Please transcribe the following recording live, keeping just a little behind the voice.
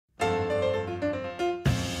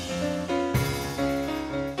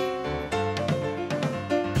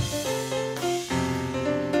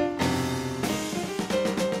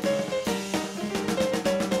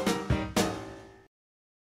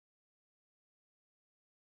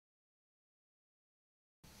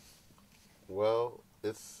Well,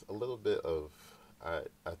 it's a little bit of I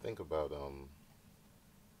think about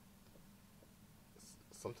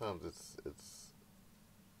sometimes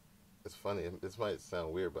it's funny. This might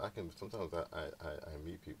sound weird, but I can sometimes I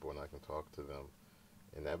meet people and I can talk to them,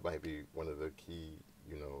 and that might be one of the key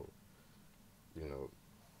you know you know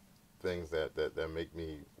things that make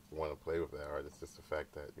me want to play with that artist. Just the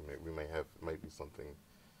fact that we may have might be something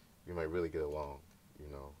we might really get along. You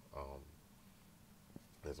know,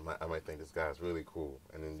 I might think this guy's really cool,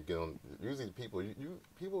 and then you get on. Usually, people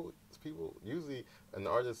usually an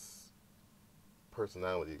artist's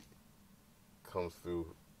personality comes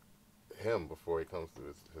through him before he comes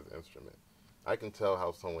through his instrument. I can tell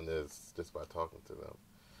how someone is just by talking to them.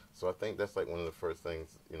 So I think that's like one of the first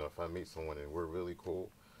things. If I meet someone and we're really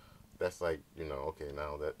cool, that's like okay,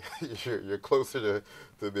 now that you're closer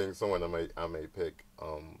to being someone I may pick.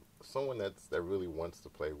 Someone that really wants to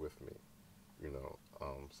play with me.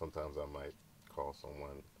 Sometimes I might call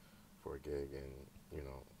someone for a gig, and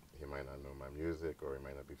he might not know my music, or he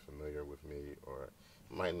might not be familiar with me, or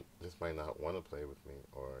might not want to play with me,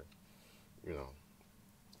 or you know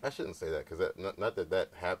I shouldn't say that because not that that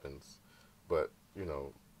happens, but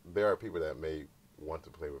there are people that may want to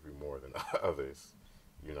play with you more than others,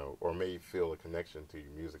 or may feel a connection to you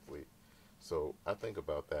musically. So I think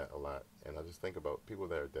about that a lot, and I just think about people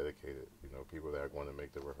that are dedicated, people that are going to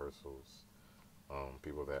make the rehearsals,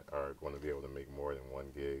 people that are going to be able to make more than one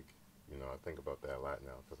gig. I think about that a lot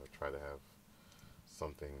now because I try to have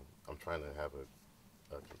something. I'm trying to have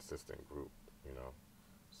a consistent group, you know.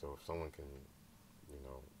 So if someone can, you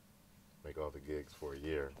know, make all the gigs for a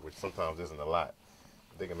year, which sometimes isn't a lot,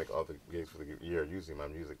 if they can make all the gigs for the year, usually my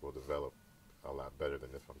music will develop a lot better than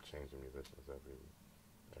if I'm changing musicians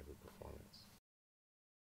every performance.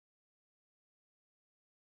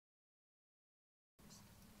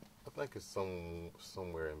 I think it's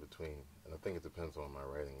somewhere in between, and I think it depends on my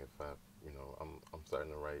writing. If I'm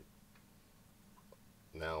starting to write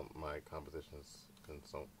now, my compositions can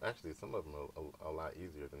actually some of them are a lot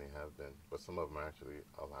easier than they have been, but some of them are actually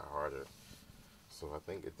a lot harder. So I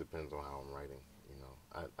think it depends on how I'm writing.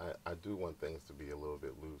 I do want things to be a little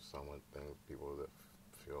bit loose. I want people that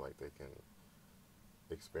feel like they can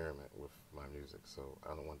experiment with my music. So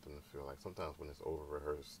I don't want them to feel like sometimes when it's over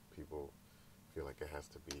rehearsed, people feel like it has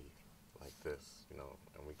to be like this,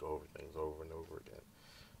 and we go over things over and over again.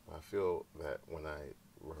 But I feel that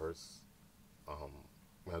rehearse, um,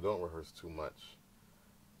 when I don't rehearse too much,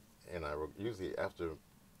 and usually after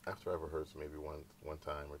I've rehearsed maybe one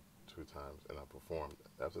time or two times, and I performed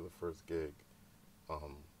after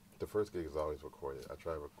um, the first gig is always recorded. I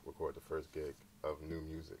try to record the first gig of new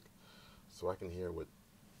music, so I can hear what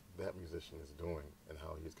that musician is doing and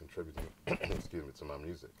how he's contributing, excuse me, to my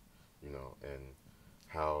music, and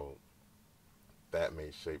how that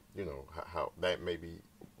may shape, how that may be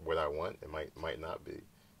what I want. It might not be.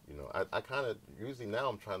 I kind of usually now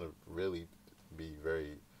I'm trying to really be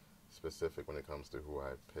very specific when it comes to who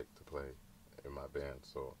I pick to play in my band.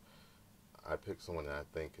 So I pick someone that I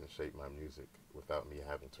think can shape my music without me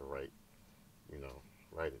having to you know,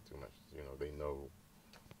 write it too much. They know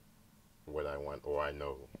what I want, or I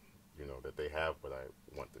know, that they have what I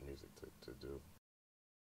want the music to do.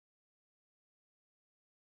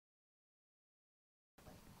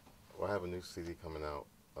 Well, I have a new CD coming out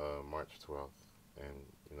March 12th, and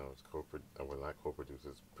it's well, not co-produced.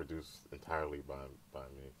 It's produced entirely by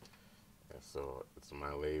me, and so it's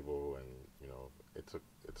my label. And it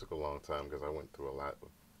took a long time because I went through a lot of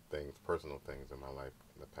things, personal things in my life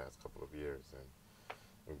in the past couple of years,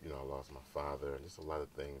 and I lost my father, and just a lot of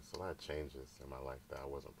things, a lot of changes in my life that I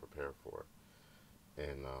wasn't prepared for,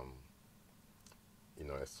 and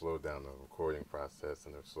it slowed down the recording process,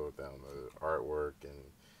 and it slowed down the artwork, and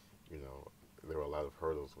you know, there were a lot of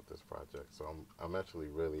hurdles with this project. So I'm actually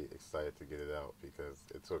really excited to get it out because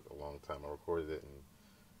it took a long time. I recorded it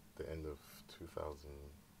in the end of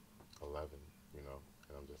 2011, and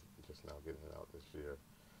I'm just now getting it out this year.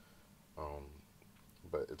 Um,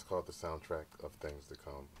 but it's called The Soundtrack of Things to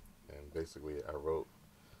Come, and basically I wrote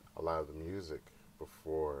a lot of the music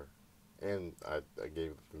before, and I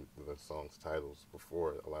gave the songs titles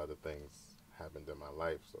before a lot of the things happened in my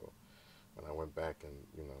life. So when I went back and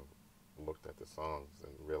looked at the songs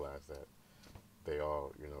and realized that they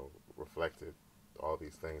all reflected all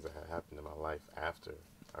these things that had happened in my life after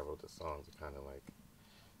I wrote the songs, it kind of like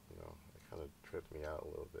it kind of tripped me out a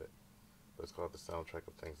little bit. But it's called The Soundtrack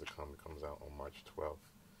of Things to Come. It comes out on March 12th.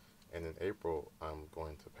 And in April, I'm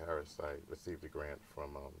going to Paris. I received a grant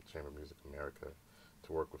from Chamber of Music America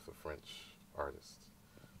to work with a French artist.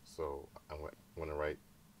 So I want to write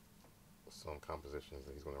some compositions,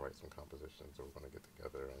 and he's going to write some compositions. So we're going to get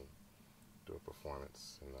together and do a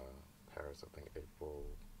performance in Paris, I think April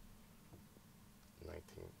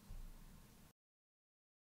 19th.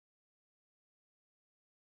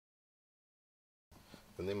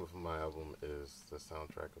 The name of my album is The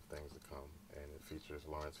Soundtrack of Things to Come, and it features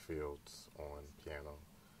Lawrence Fields on piano,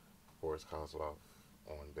 Boris Kozlov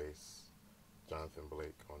on bass, Johnathan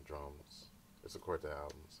Blake on drums. It's a quartet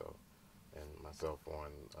album, so, and myself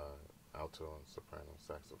on alto and soprano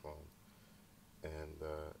saxophone. And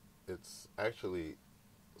it's actually,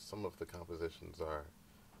 some of the compositions are,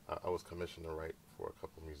 I was commissioned to write for a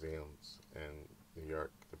couple museums in New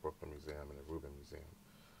York, the Brooklyn Museum and the Rubin Museum.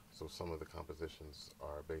 So some of the compositions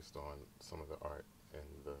are based on some of the art in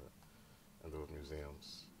those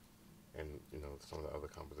museums, and some of the other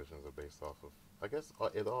compositions are based off of. I guess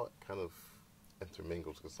it all kind of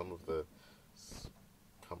intermingles, because some of the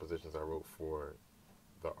compositions I wrote for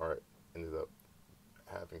the art ended up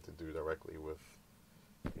having to do directly with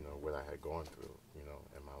what I had gone through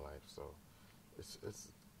in my life. So it's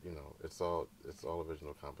all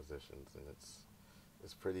original compositions, and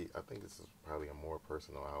it's pretty. I think this is probably a more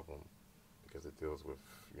personal album because it deals with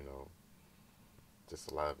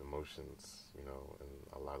just a lot of emotions, and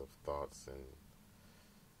a lot of thoughts, and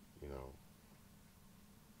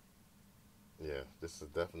yeah, this is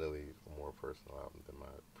definitely a more personal album than my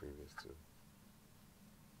previous two.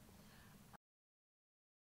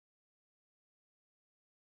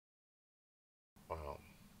 Wow,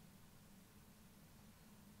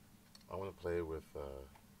 I want to play with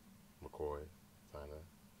McCoy, Tyner.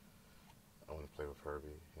 I want to play with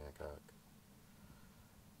Herbie Hancock.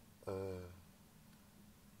 Uh,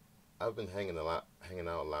 I've been hanging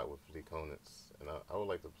out a lot with Lee Konitz, and I would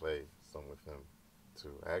like to play some with him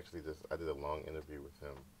too. I did a long interview with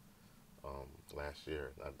him last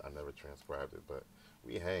year. I never transcribed it, but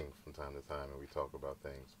we hang from time to time and we talk about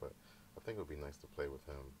things. But I think it would be nice to play with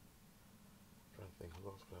him. I'm trying to think, who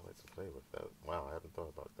else would I like to play with? Wow, I haven't thought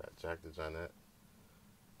about that. Jack DeJohnette.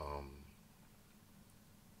 Um,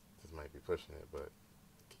 this might be pushing it, but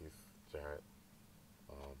Keith Jarrett,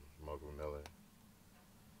 Mogu Miller.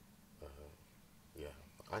 Uh, yeah,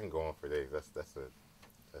 I can go on for days. That's a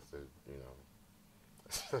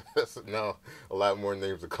that's now a lot more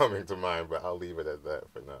names are coming to mind, but I'll leave it at that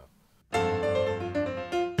for now.